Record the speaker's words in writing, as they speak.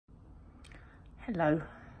Hello.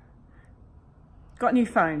 Got a new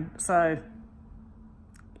phone, so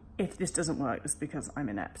if this doesn't work, it's because I'm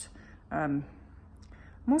inept. I'm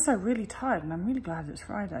also really tired, and I'm really glad it's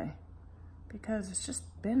Friday because it's just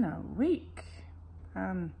been a week.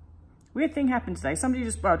 Weird thing happened today. Somebody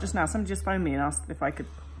just phoned me and asked if I could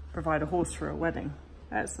provide a horse for a wedding.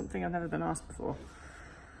 That's something I've never been asked before.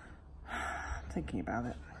 I'm thinking about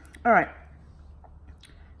it. All right.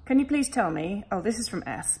 Can you please tell me, oh, this is from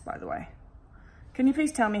S, by the way. Can you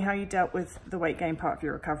please tell me how you dealt with the weight gain part of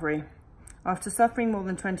your recovery? After suffering more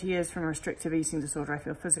than 20 years from a restrictive eating disorder, I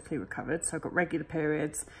feel physically recovered. So I've got regular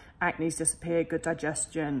periods, acne's disappeared, good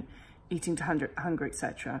digestion, eating to hunger,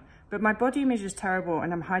 etc. But my body image is terrible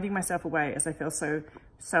and I'm hiding myself away as I feel so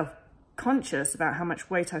self-conscious about how much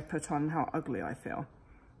weight I've put on and how ugly I feel.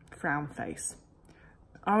 Frown face.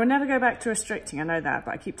 I will never go back to restricting, I know that,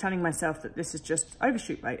 but I keep telling myself that this is just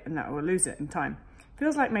overshoot weight and that I will lose it in time.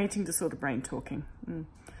 Feels like my eating disorder brain talking.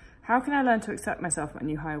 How can I learn to accept myself at a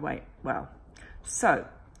new higher weight? Well, so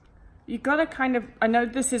you've got to kind of, I know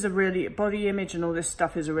this is a really, body image and all this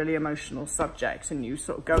stuff is a really emotional subject and you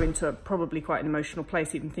sort of go into probably quite an emotional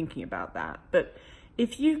place even thinking about that. But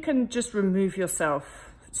if you can just remove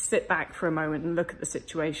yourself, sit back for a moment and look at the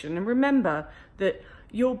situation and remember that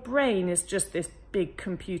your brain is just this big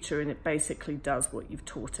computer and it basically does what you've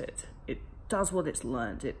taught it. It does what it's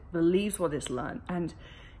learned. It believes what it's learned. And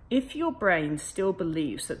if your brain still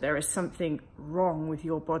believes that there is something wrong with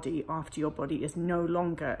your body after your body is no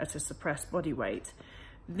longer at a suppressed body weight,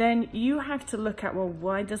 then you have to look at, well,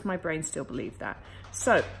 why does my brain still believe that?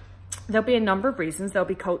 So there'll be a number of reasons. There'll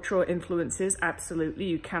be cultural influences. Absolutely.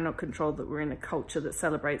 You cannot control that we're in a culture that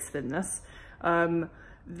celebrates thinness.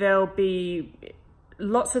 There'll be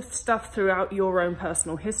lots of stuff throughout your own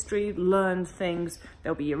personal history, learned things.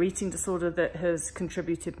 There'll be your eating disorder that has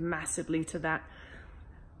contributed massively to that.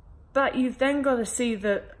 But you've then got to see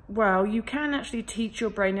that, well, you can actually teach your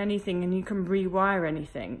brain anything and you can rewire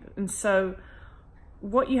anything. And so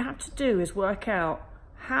what you have to do is work out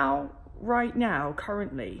how right now,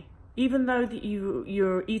 currently, even though that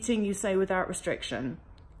you're eating, you say, without restriction,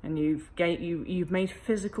 and you've made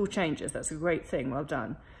physical changes, that's a great thing, well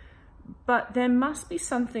done. But there must be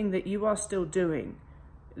something that you are still doing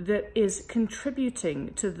that is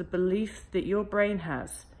contributing to the belief that your brain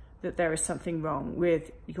has that there is something wrong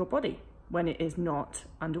with your body when it is not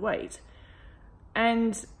underweight.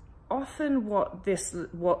 And often what this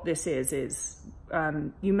is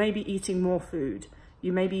you may be eating more food,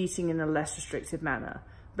 you may be eating in a less restrictive manner,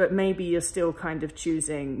 but maybe you're still kind of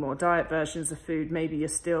choosing more diet versions of food. Maybe you're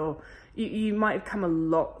still, you might have come a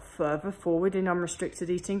lot further forward in unrestricted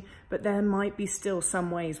eating, but there might be still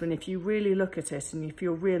some ways when if you really look at it and if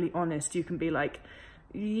you're really honest, you can be like,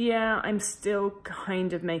 yeah, I'm still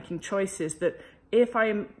kind of making choices that if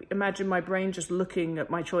I imagine my brain just looking at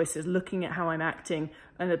my choices, looking at how I'm acting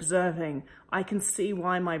and observing, I can see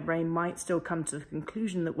why my brain might still come to the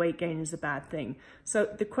conclusion that weight gain is a bad thing. So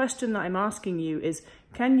the question that I'm asking you is,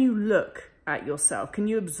 can you look at yourself? Can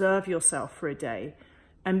you observe yourself for a day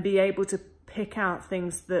and be able to pick out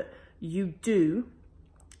things that you do,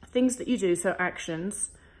 so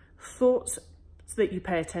actions, thoughts that you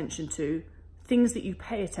pay attention to, things that you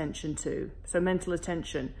pay attention to, so mental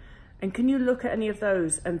attention. And can you look at any of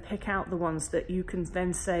those and pick out the ones that you can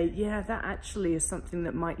then say, yeah, that actually is something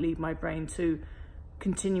that might lead my brain to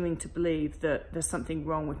continuing to believe that there's something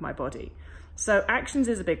wrong with my body. So actions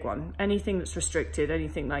is a big one. Anything that's restricted,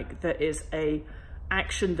 anything like that is a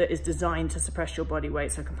action that is designed to suppress your body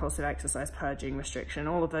weight, so compulsive exercise, purging, restriction,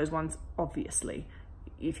 all of those ones, obviously.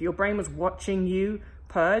 If your brain was watching you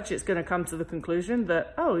purge, it's going to come to the conclusion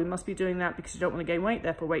that, oh, you must be doing that because you don't want to gain weight,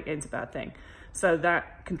 therefore weight gain's a bad thing. So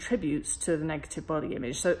that contributes to the negative body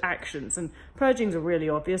image. So actions, and purging's a really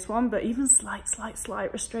obvious one, but even slight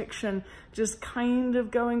restriction, just kind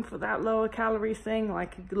of going for that lower calorie thing,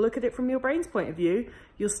 like look at it from your brain's point of view,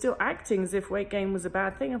 you're still acting as if weight gain was a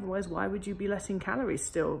bad thing. Otherwise, why would you be letting calories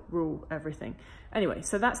still rule everything? Anyway,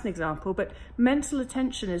 so that's an example, but mental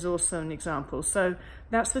attention is also an example. So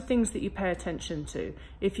that's the things that you pay attention to.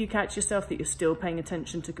 If you catch yourself that you're still paying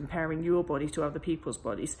attention to comparing your body to other people's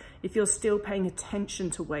bodies, if you're still paying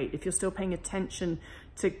attention to weight, if you're still paying attention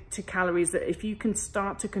to calories, that if you can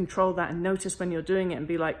start to control that and notice when you're doing it and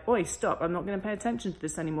be like, oi, stop, I'm not going to pay attention to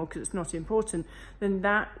this anymore because it's not important, then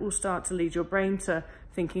that will start to lead your brain to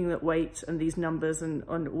thinking that weight and these numbers and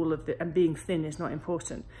all of the, and being thin is not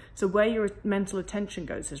important. So where your mental attention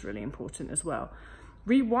goes is really important as well.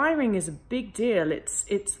 Rewiring is a big deal.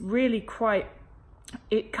 It's really quite,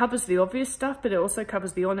 it covers the obvious stuff, but it also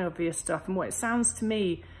covers the unobvious stuff. And what it sounds to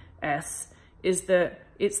me, is that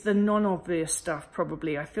It's the non-obvious stuff,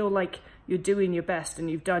 probably. I feel like you're doing your best and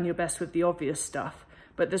you've done your best with the obvious stuff,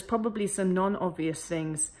 but there's probably some non-obvious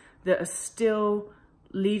things that are still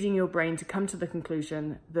leading your brain to come to the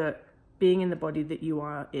conclusion that being in the body that you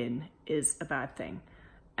are in is a bad thing.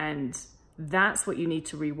 And that's what you need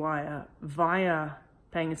to rewire via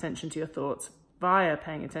paying attention to your thoughts, via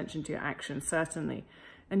paying attention to your actions, certainly.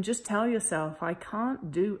 And just tell yourself, I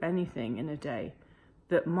can't do anything in a day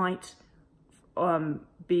that might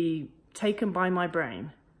be taken by my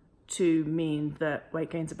brain to mean that weight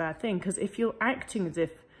gain's a bad thing. Because if you're acting as if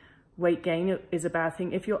weight gain is a bad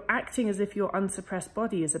thing, if you're acting as if your unsuppressed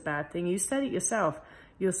body is a bad thing, you said it yourself,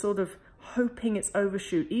 you're sort of hoping it's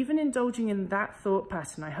overshoot. Even indulging in that thought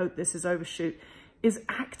pattern, I hope this is overshoot, is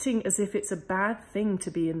acting as if it's a bad thing to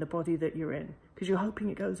be in the body that you're in, because you're hoping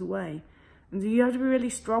it goes away. And you have to be really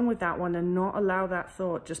strong with that one and not allow that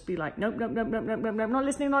thought. Just be like, nope, nope, nope, nope, nope, nope, nope, not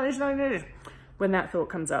listening, not listening, not listening, when that thought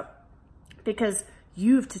comes up. Because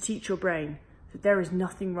you have to teach your brain that there is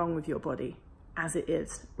nothing wrong with your body as it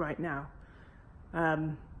is right now.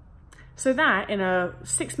 So that, in a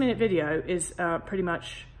 6-minute video, is pretty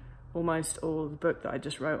much almost all the book that I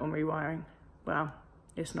just wrote on rewiring. Well,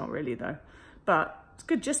 it's not really though, but it's a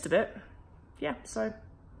good gist of it. Yeah, so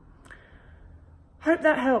hope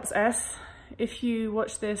that helps, S. If you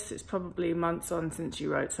watch this, it's probably months on since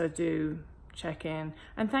you wrote, so do check in.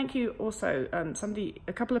 And thank you also,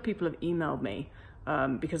 a couple of people have emailed me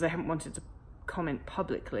because they haven't wanted to comment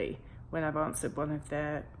publicly when I've answered one of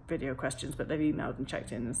their video questions, but they've emailed and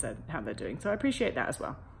checked in and said how they're doing. So I appreciate that as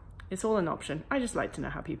well. It's all an option. I just like to know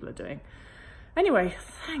how people are doing. Anyway,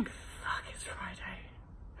 thank fuck it's Friday.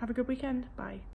 Have a good weekend. Bye.